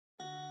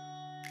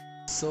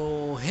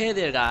So hey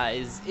there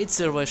guys, it's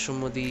your boy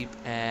Moody,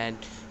 and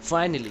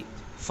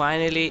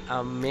finally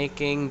I'm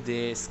making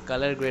this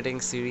color grading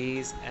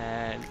series.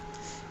 And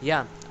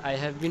yeah, I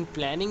have been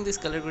planning this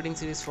color grading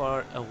series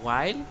for a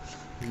while.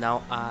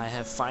 Now I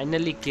have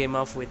finally came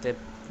up with a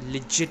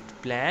legit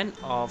plan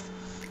of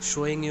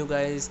showing you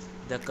guys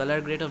the color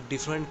grade of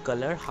different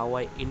color, how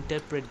I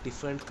interpret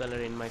different color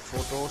in my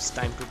photos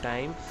time to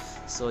time.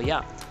 So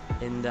yeah,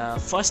 in the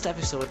first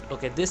episode,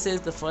 okay, this is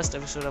the first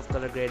episode of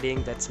color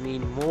grading. That's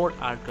mean more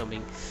are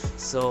coming.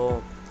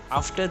 So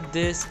after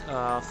this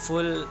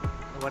full,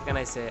 what can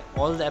I say,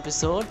 all the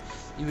episode,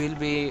 you will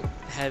be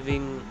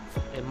having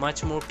a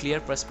much more clear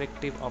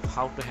perspective of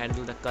how to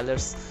handle the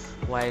colors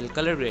while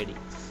color grading.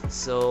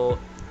 So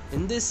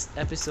in this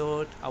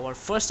episode, our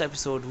first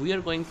episode, we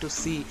are going to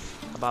see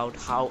about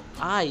how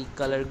I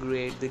color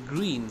grade the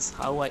greens,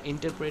 how I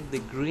interpret the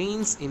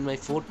greens in my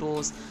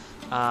photos,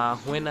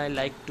 when I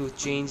like to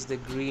change the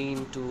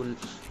green to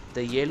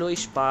the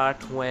yellowish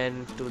part,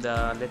 when to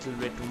the little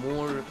bit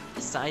more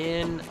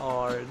cyan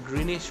or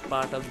greenish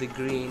part of the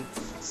green.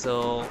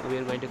 So we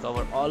are going to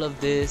cover all of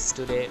this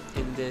today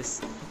in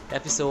this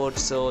episode.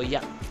 So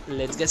yeah,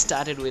 let's get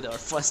started with our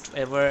first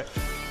ever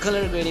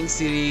color grading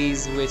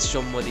series with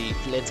Moody.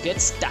 Let's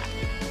get started.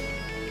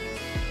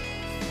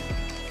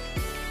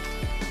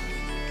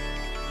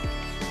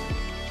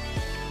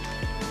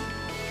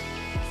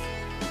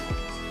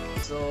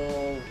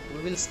 So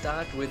we will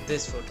start with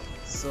this photo.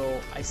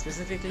 So I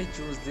specifically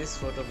choose this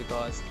photo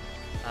because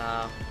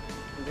uh,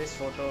 this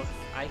photo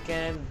I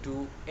can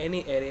do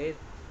any edit,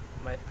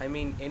 I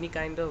mean any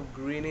kind of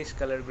greenish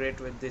color grade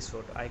with this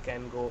photo. I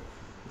can go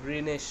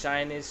greenish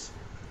shinish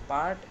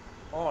part,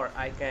 or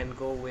I can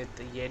go with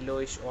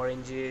yellowish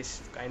orangish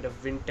kind of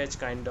vintage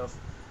kind of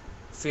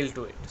feel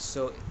to it.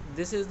 So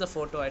this is the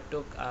photo I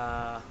took.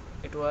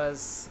 It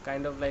was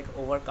kind of like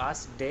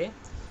overcast day,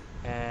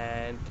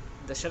 and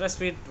the shutter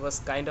speed was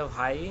kind of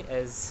high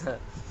as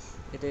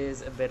it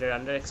is better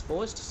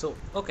underexposed. So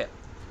okay,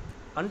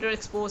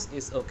 underexposed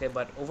is okay,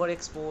 but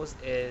overexposed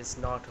is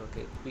not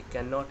okay. We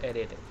cannot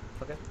edit it.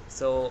 Okay,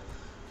 so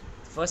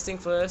first thing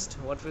first,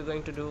 what we're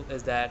going to do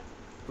is that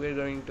we're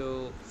going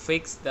to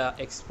fix the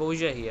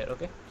exposure here.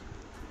 Okay,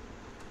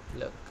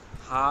 look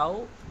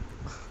how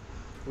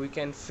we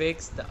can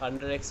fix the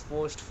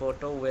underexposed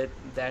photo with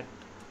that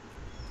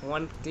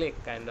one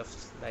click, kind of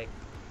like,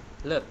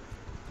 look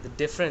the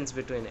difference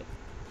between it.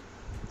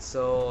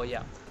 So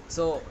yeah,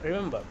 so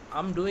remember,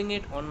 I'm doing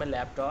it on my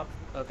laptop.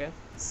 Okay,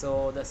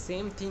 so the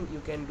same thing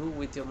you can do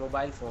with your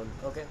mobile phone.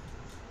 Okay,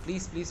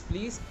 please,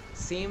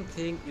 same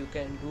thing you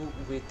can do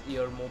with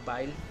your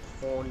mobile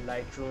phone.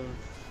 Lightroom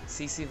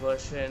CC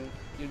version,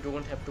 you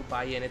don't have to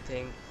buy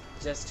anything,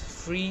 just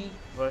free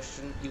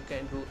version. You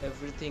can do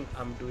everything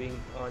I'm doing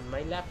on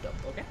my laptop.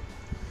 Okay,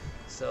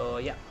 so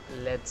yeah,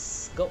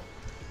 let's go.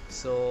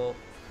 So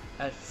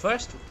at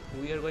first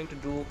we are going to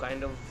do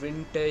kind of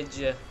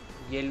vintage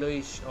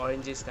yellowish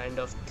oranges kind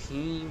of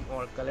theme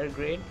or color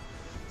grade.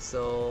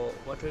 So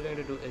what we're going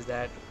to do is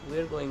that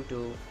we're going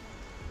to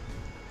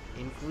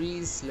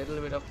increase little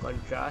bit of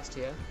contrast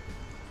here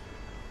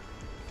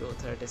to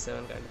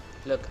 37 kind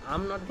of. Look,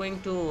 I'm not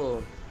going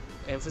to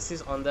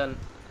emphasis on the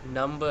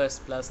numbers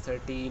plus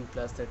 13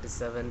 plus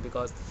 37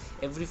 because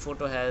every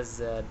photo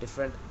has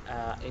different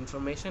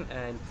information,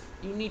 and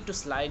you need to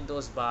slide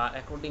those bar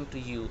according to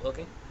you.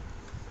 Okay,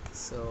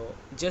 so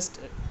just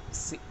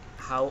see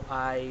how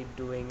I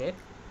doing it.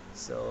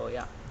 So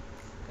yeah,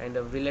 kind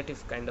of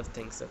relative kind of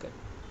things. Okay,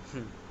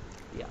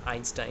 yeah,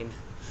 Einstein.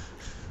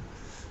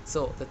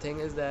 So the thing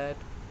is that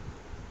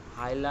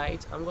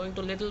highlights, I'm going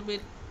to little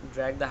bit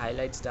drag the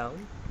highlights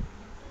down.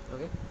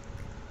 Okay,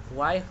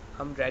 why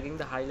I'm dragging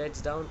the highlights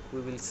down,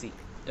 we will see.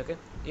 Okay,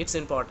 it's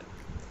important.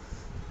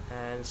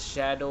 And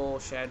shadow,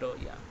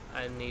 yeah,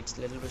 I need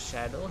little bit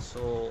shadow,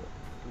 so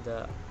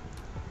the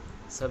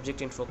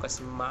subject in focus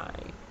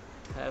might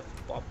have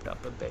popped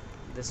up a bit,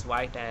 this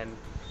white, and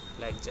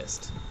like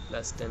just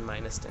plus 10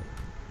 minus 10.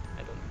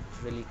 I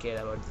don't really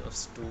care about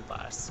those two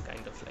bars,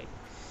 kind of like,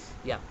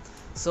 yeah.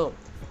 So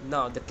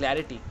now the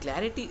clarity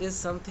is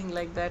something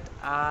like that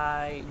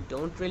I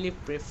don't really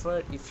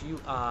prefer if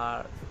you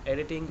are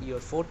editing your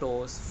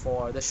photos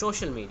for the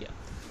social media.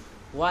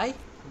 Why?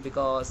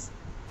 Because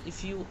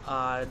if you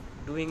are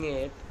doing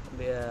it,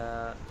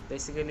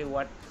 basically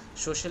what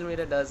social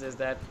media does is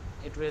that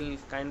it will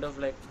kind of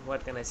like,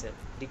 what can I say,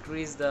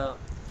 decrease the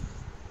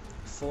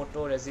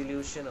photo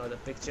resolution or the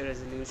picture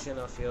resolution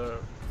of your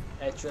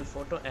actual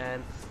photo.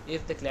 And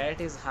if the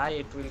clarity is high,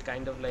 it will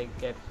kind of like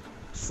get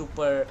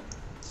super,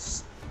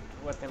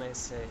 what can I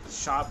say,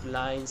 sharp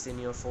lines in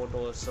your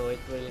photo. So it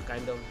will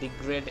kind of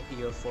degrade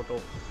your photo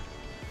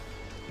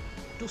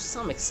to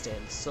some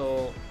extent.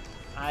 So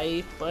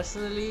I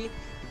personally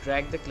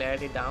drag the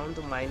clarity down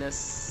to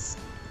minus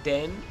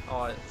 10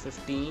 or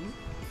 15.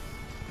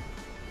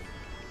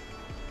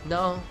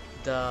 Now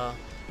the,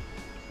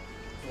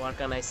 what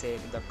can I say,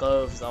 the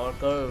curves, our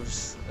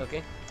curves.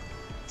 Okay,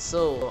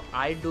 so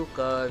I do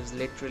curves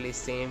literally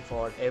same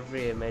for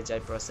every image I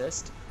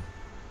processed.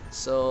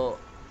 So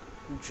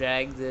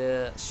drag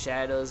the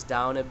shadows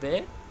down a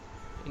bit,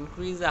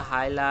 increase the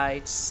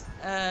highlights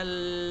a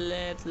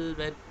little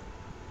bit.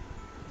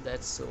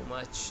 That's so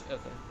much.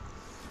 Okay,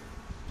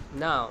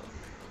 now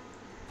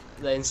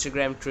the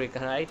Instagram trick,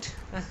 right?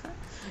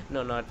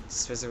 No, not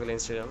specifically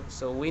Instagram.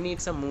 So we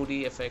need some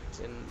Moody effect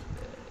in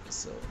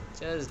so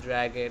just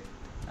drag it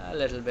a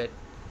little bit,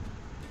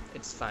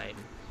 it's fine.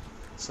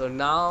 So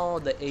now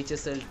the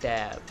HSL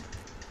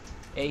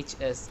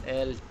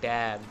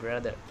tab,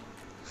 brother.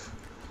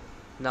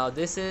 Now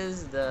this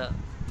is the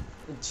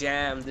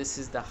jam, this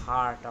is the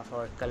heart of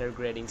our color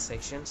grading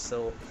section.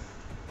 So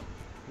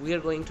we are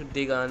going to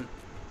dig on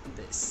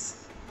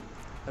this.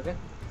 Okay,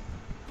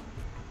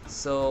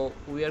 so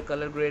we are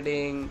color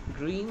grading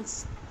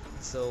greens,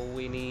 so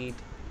we need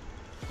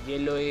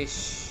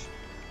yellowish,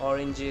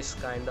 orangish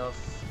kind of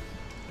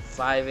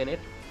vibe in it.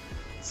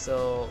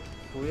 So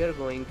we are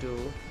going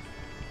to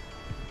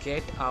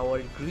get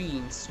our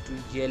greens to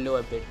yellow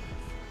a bit.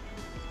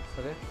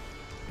 Okay,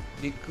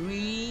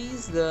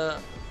 decrease the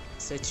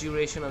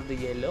saturation of the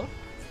yellow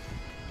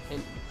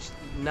and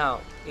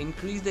now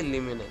increase the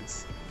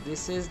luminance.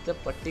 This is the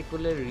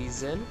particular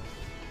reason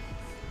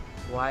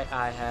why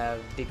I have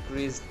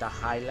decreased the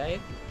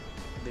highlight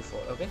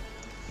before. Okay,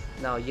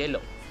 now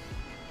yellow,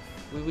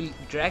 we will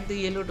drag the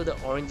yellow to the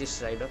orangish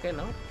side. Okay,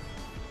 now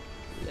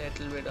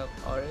little bit of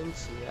orange,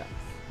 yeah,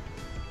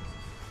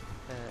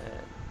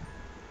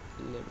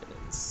 and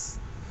luminance.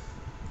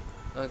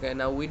 Okay,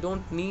 now we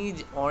don't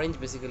need orange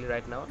basically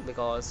right now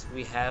because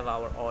we have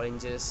our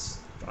oranges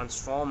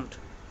transformed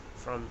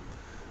from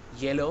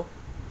yellow,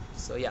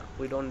 so yeah,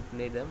 we don't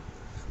need them.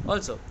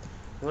 Also,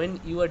 when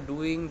you are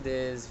doing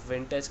this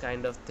vintage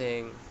kind of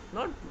thing,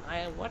 not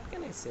what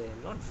can I say,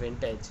 not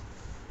vintage,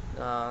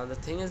 the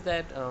thing is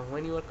that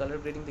when you are color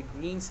grading the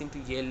greens into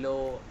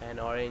yellow and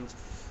orange,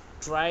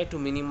 try to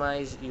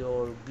minimize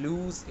your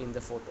blues in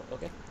the photo.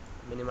 Okay,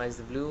 minimize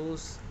the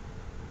blues,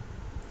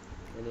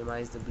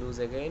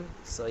 again.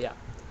 So yeah,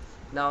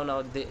 now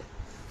the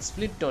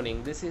split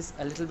toning, this is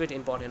a little bit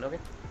important. Okay,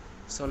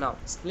 so now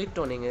split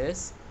toning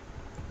is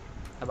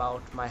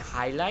about my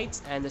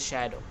highlights and the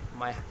shadow,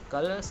 my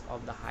colors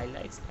of the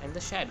highlights and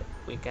the shadow,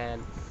 we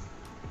can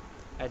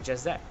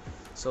adjust that.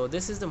 So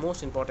this is the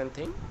most important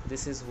thing,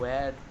 this is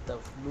where the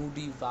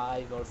moody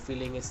vibe or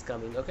feeling is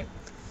coming. Okay,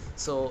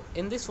 so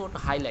in this photo,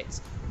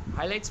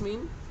 highlights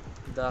mean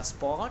the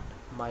spot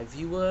my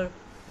viewer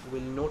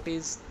will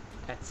notice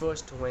at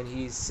first when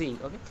he is seeing.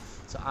 Okay,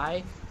 so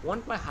I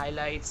want my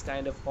highlights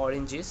kind of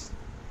oranges,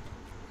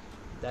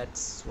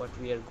 that's what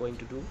we are going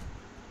to do.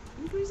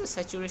 Increase the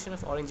saturation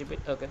of orange a bit.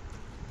 Okay,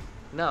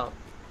 now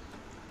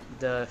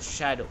the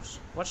shadows,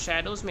 what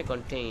shadows may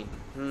contain,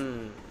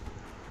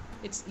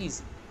 it's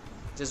easy,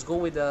 just go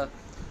with the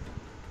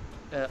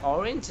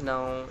orange.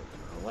 Now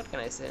what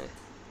can I say,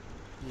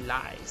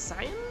 light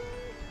sky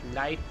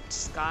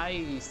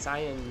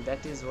cyan,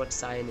 that is what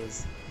cyan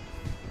is.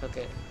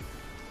 Okay,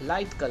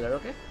 light color.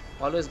 Okay,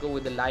 always go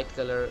with the light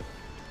color,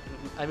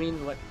 I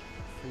mean what,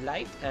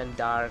 light and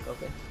dark.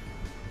 Okay,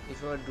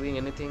 if you are doing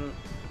anything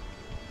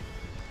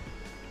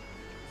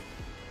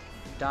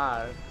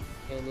dark,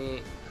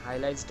 any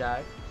highlights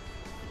dark,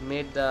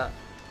 made the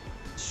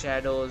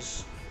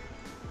shadows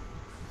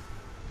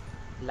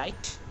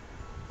light.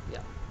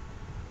 Yeah,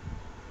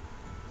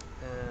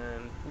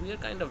 and we are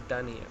kind of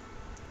done here.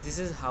 This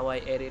is how I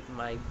edit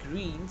my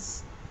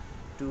greens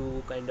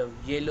to kind of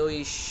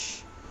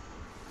yellowish,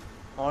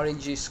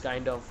 orangish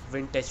kind of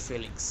vintage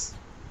feelings.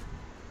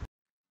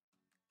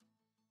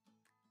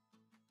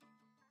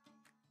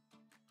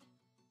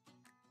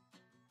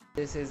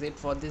 This is it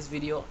for this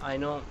video. I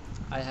know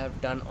I have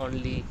done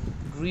only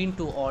green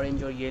to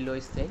orange or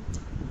yellowish thing,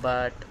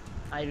 but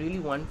I really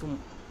want to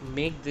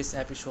make this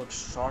episode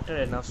shorter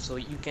enough so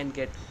you can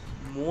get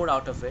more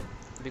out of it,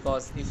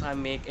 because if I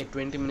make a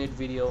 20-minute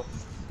video,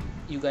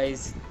 you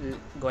guys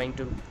going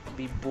to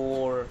be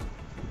bored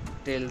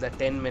till the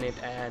 10-minute,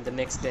 and the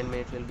next 10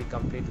 minutes will be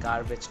complete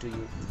garbage to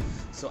you.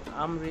 So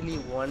I'm really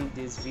want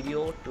this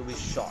video to be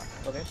short.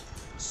 Okay,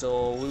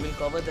 so we will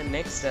cover the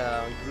next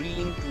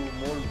green to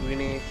more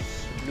greenish,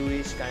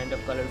 bluish kind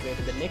of color grade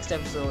in the next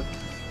episode.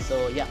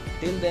 So yeah,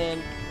 till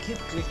then, keep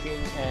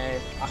clicking,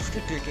 and after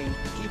clicking,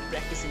 keep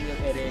practicing your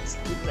edits,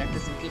 keep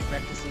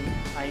practicing.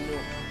 I know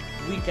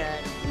we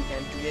can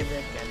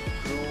together can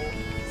grow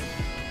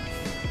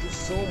to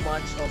so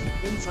much of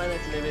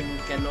infinite level we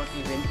cannot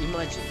even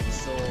imagine.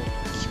 So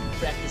keep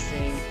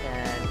practicing,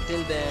 and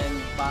till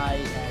then, bye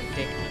and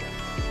take care.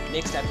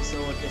 Next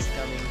episode is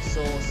coming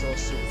so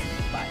soon.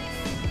 Bye.